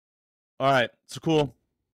All right, so cool.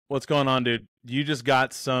 What's going on, dude? You just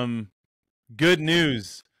got some good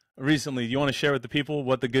news recently. You want to share with the people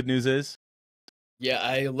what the good news is? Yeah,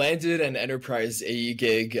 I landed an enterprise AE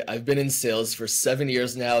gig. I've been in sales for 7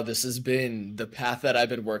 years now. This has been the path that I've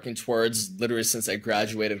been working towards literally since I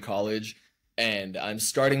graduated college. And I'm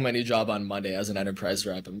starting my new job on Monday as an enterprise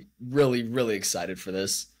rep. I'm really, really excited for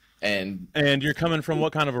this. And And you're coming from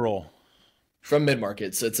what kind of a role? from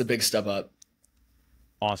mid-market, so it's a big step up.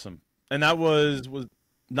 Awesome. And that was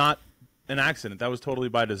not an accident. That was totally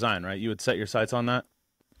by design, right? You had set your sights on that?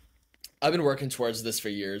 I've been working towards this for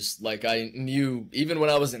years. Like I knew even when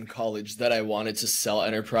I was in college that I wanted to sell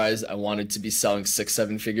enterprise. I wanted to be selling six,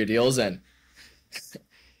 seven figure deals, and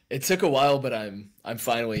it took a while, but I'm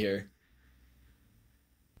finally here.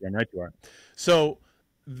 Damn right you are. So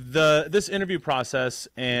this interview process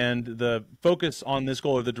and the focus on this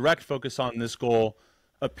goal, or the direct focus on this goal,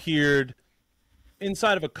 appeared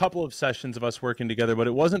inside of a couple of sessions of us working together, but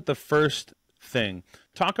it wasn't the first thing.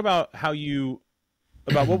 Talk about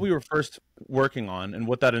about what we were first working on and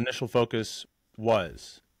what that initial focus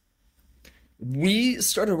was. We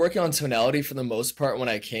started working on tonality for the most part when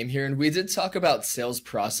I came here, and we did talk about sales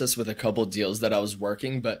process with a couple deals that I was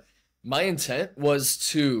working, but my intent was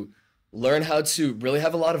to learn how to really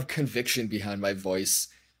have a lot of conviction behind my voice.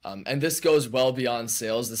 And this goes well beyond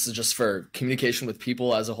sales. This is just for communication with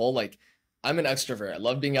people as a whole. Like, I'm an extrovert. I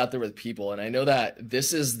love being out there with people, and I know that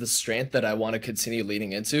this is the strength that I want to continue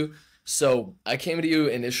leaning into. So I came to you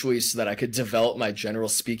initially so that I could develop my general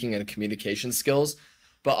speaking and communication skills.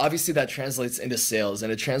 But obviously that translates into sales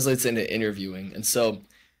and it translates into interviewing. And so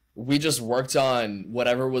we just worked on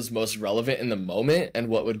whatever was most relevant in the moment and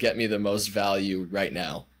what would get me the most value right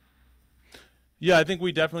now. Yeah, I think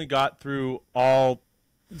we definitely got through all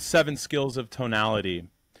 7 skills of tonality.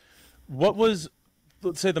 What was,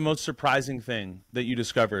 let's say, the most surprising thing that you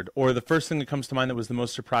discovered, or the first thing that comes to mind that was the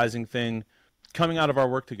most surprising thing coming out of our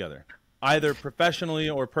work together, either professionally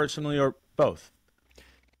or personally or both?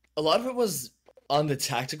 A lot of it was on the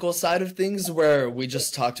tactical side of things where we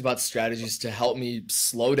just talked about strategies to help me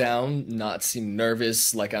slow down, not seem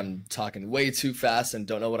nervous, like I'm talking way too fast and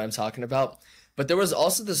don't know what I'm talking about. But there was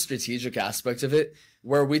also the strategic aspect of it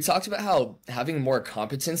where we talked about how having more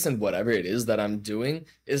competence in whatever it is that I'm doing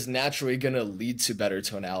is naturally going to lead to better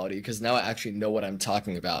tonality because now I actually know what I'm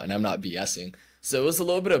talking about and I'm not BSing. So it was a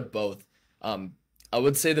little bit of both. Um, I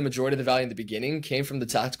would say the majority of the value in the beginning came from the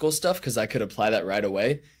tactical stuff because I could apply that right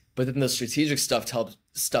away. But then the strategic stuff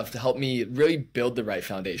to help me really build the right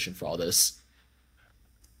foundation for all this.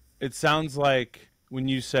 It sounds like when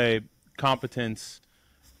you say competence,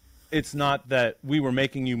 it's not that we were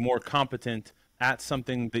making you more competent at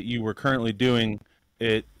something that you were currently doing.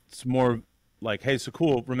 It's more like, hey,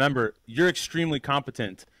 Sakul, remember, you're extremely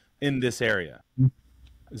competent in this area.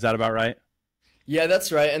 Is that about right? Yeah,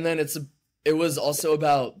 that's right. And then it was also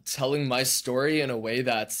about telling my story in a way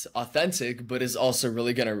that's authentic, but is also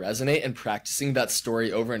really going to resonate and practicing that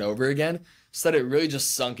story over and over again so that it really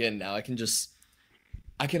just sunk in. Now I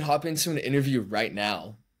can hop into an interview right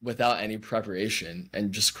now without any preparation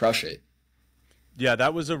and just crush it. Yeah,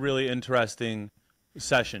 that was a really interesting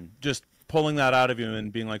session. Just pulling that out of you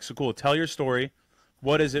and being like, Sakul, tell your story.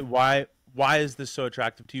 What is it? Why is this so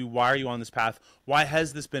attractive to you? Why are you on this path? Why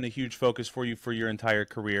has this been a huge focus for you for your entire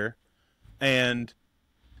career? And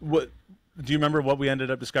what do you remember what we ended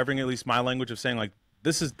up discovering, at least my language of saying like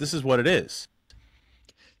this is what it is.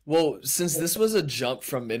 Well, since this was a jump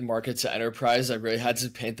from mid-market to enterprise, I really had to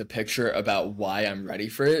paint the picture about why I'm ready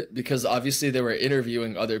for it because obviously they were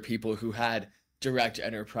interviewing other people who had direct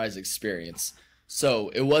enterprise experience. So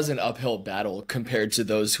it was an uphill battle compared to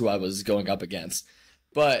those who I was going up against.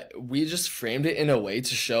 But we just framed it in a way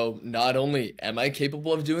to show not only am I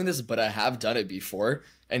capable of doing this, but I have done it before.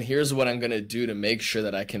 And here's what I'm going to do to make sure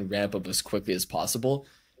that I can ramp up as quickly as possible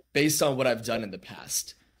based on what I've done in the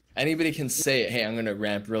past. Anybody can say, hey, I'm going to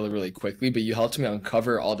ramp really, really quickly, but you helped me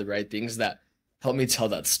uncover all the right things that help me tell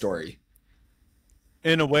that story.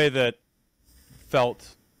 In a way that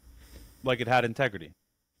felt like it had integrity.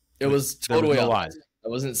 It was There was totally no honest. lies. I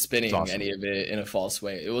wasn't It's spinning awesome. any of it in a false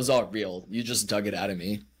way. It was all real. You just dug it out of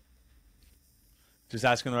me. Just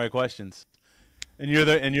asking the right questions. And you're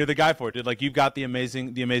the guy for it, dude. Like you've got the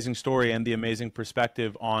amazing story and the amazing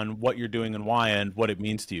perspective on what you're doing and why and what it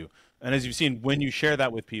means to you. And as you've seen, when you share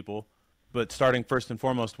that with people, but starting first and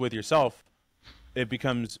foremost with yourself, it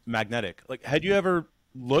becomes magnetic. Like, had you ever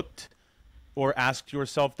looked or asked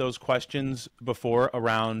yourself those questions before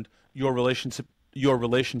around your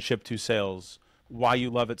relationship to sales, why you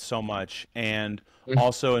love it so much, and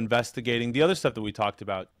also investigating the other stuff that we talked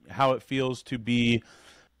about, how it feels to be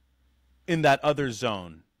in that other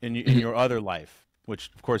zone in your other life,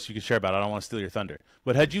 which of course you can share about. I don't want to steal your thunder.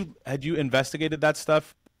 But had you investigated that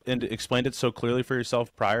stuff and explained it so clearly for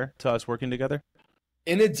yourself prior to us working together?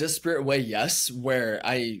 In a disparate way, yes, where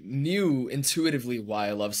I knew intuitively why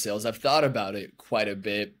I love sales. I've thought about it quite a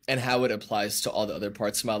bit and how it applies to all the other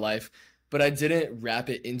parts of my life, but I didn't wrap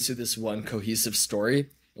it into this one cohesive story.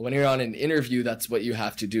 When you're on an interview, that's what you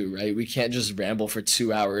have to do, right? We can't just ramble for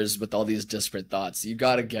 2 hours with all these disparate thoughts. You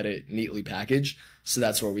got to get it neatly packaged. So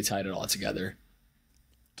that's where we tied it all together.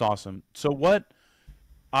 It's awesome. So what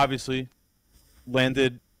obviously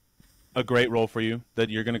landed a great role for you that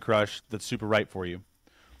you're going to crush, that's super right for you.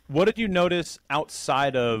 What did you notice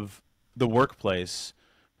outside of the workplace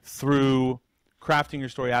through crafting your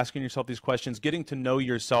story, asking yourself these questions, getting to know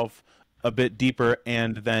yourself a bit deeper,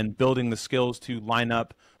 and then building the skills to line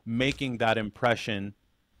up, making that impression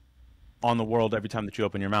on the world every time that you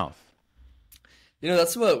open your mouth?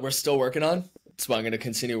 That's what we're still working on. That's why I'm going to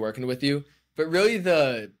continue working with you. But really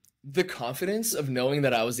the confidence of knowing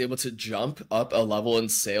that I was able to jump up a level in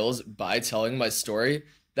sales by telling my story,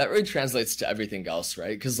 that really translates to everything else,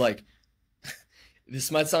 right? Because like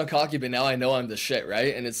this might sound cocky, but now I know I'm the shit,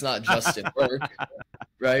 right? And it's not just at work,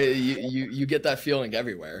 right? You get that feeling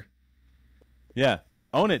everywhere. Yeah.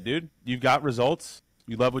 Own it, dude. You've got results.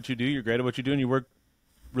 You love what you do. You're great at what you do, and you work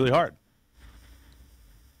really hard.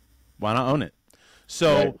 Why not own it?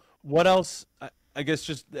 So Right. what else, I guess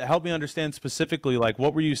just help me understand specifically, like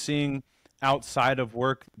what were you seeing outside of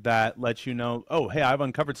work that lets you know, oh, hey, I've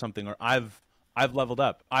uncovered something, or I've leveled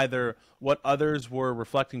up, either what others were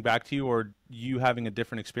reflecting back to you or you having a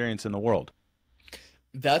different experience in the world?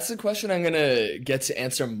 That's a question I'm gonna get to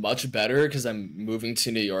answer much better because I'm moving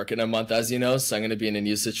to New York in a month, as you know. So I'm gonna be in a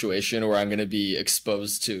new situation where I'm gonna be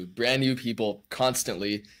exposed to brand new people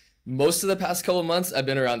constantly. Most of the past couple of months, I've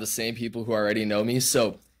been around the same people who already know me.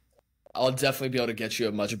 So I'll definitely be able to get you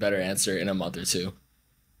a much better answer in a month or two.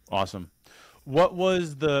 Awesome. What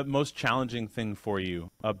was the most challenging thing for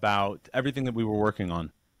you about everything that we were working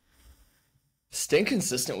on? Staying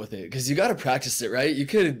consistent with it because you got to practice it, right? You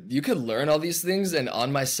could learn all these things, and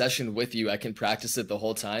on my session with you, I can practice it the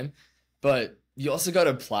whole time. But you also got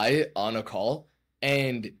to apply it on a call.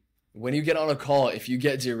 And when you get on a call, if you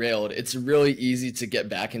get derailed, it's really easy to get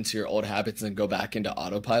back into your old habits and go back into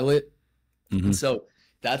autopilot. Hmm. And so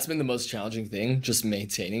that's been the most challenging thing, just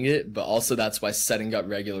maintaining it. But also that's why setting up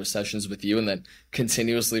regular sessions with you and then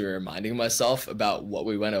continuously reminding myself about what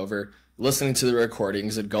we went over, listening to the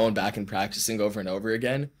recordings and going back and practicing over and over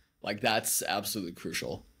again, like that's absolutely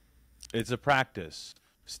crucial. It's a practice,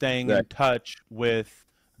 staying in Right. touch with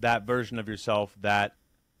that version of yourself that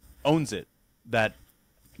owns it, that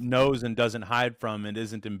knows and doesn't hide from and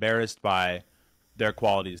isn't embarrassed by their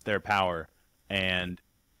qualities, their power, and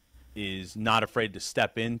is not afraid to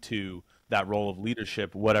step into that role of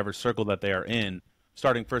leadership, whatever circle that they are in,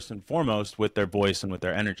 starting first and foremost with their voice and with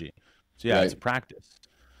their energy. So yeah, it's Right. a practice.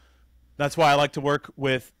 That's why I like to work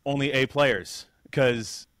with only A players,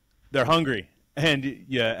 because they're hungry and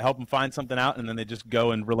you help them find something out and then they just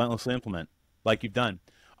go and relentlessly implement like you've done.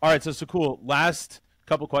 All right, so cool. Last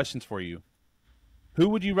couple questions for you. Who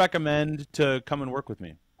would you recommend to come and work with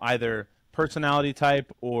me? Either personality type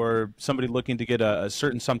or somebody looking to get a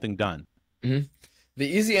certain something done. Mhm. The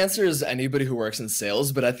easy answer is anybody who works in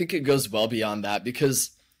sales, but I think it goes well beyond that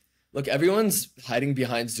because look, everyone's hiding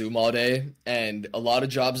behind Zoom all day, and a lot of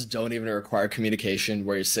jobs don't even require communication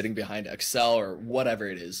where you're sitting behind Excel or whatever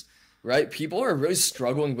it is, right? People are really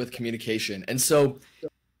struggling with communication. And so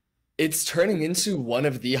it's turning into one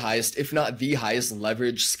of the highest, if not the highest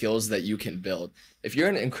leverage skills that you can build. If you're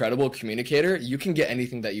an incredible communicator, you can get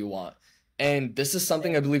anything that you want. And this is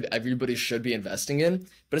something I believe everybody should be investing in,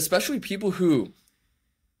 but especially people who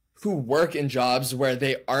work in jobs where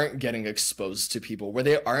they aren't getting exposed to people, where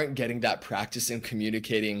they aren't getting that practice in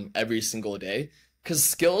communicating every single day. Because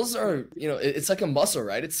skills are, it's like a muscle,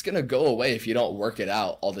 right? It's going to go away if you don't work it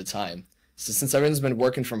out all the time. So since everyone's been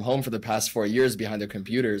working from home for the past 4 years behind their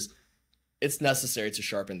computers, it's necessary to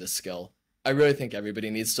sharpen this skill. I really think everybody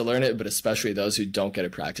needs to learn it, but especially those who don't get to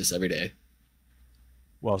practice every day.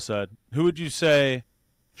 Well said. Who would you say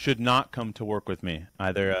should not come to work with me?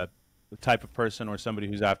 Either a type of person or somebody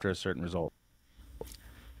who's after a certain result.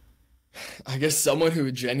 I guess someone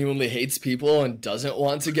who genuinely hates people and doesn't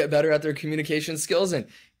want to get better at their communication skills. And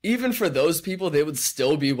even for those people, they would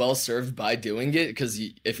still be well served by doing it because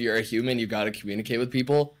if you're a human, you got to communicate with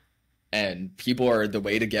people, and people are the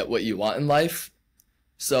way to get what you want in life.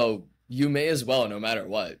 So you may as well, no matter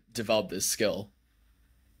what, develop this skill.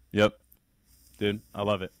 Yep. Dude, I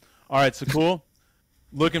love it. All right, so cool.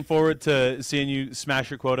 Looking forward to seeing you smash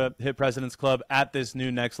your quota, hit President's Club at this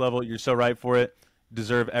new next level. You're so right for it.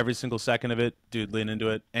 Deserve every single second of it, dude. Lean into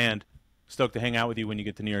it, and stoked to hang out with you when you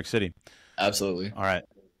get to New York City. Absolutely. All right,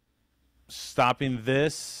 stopping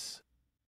this.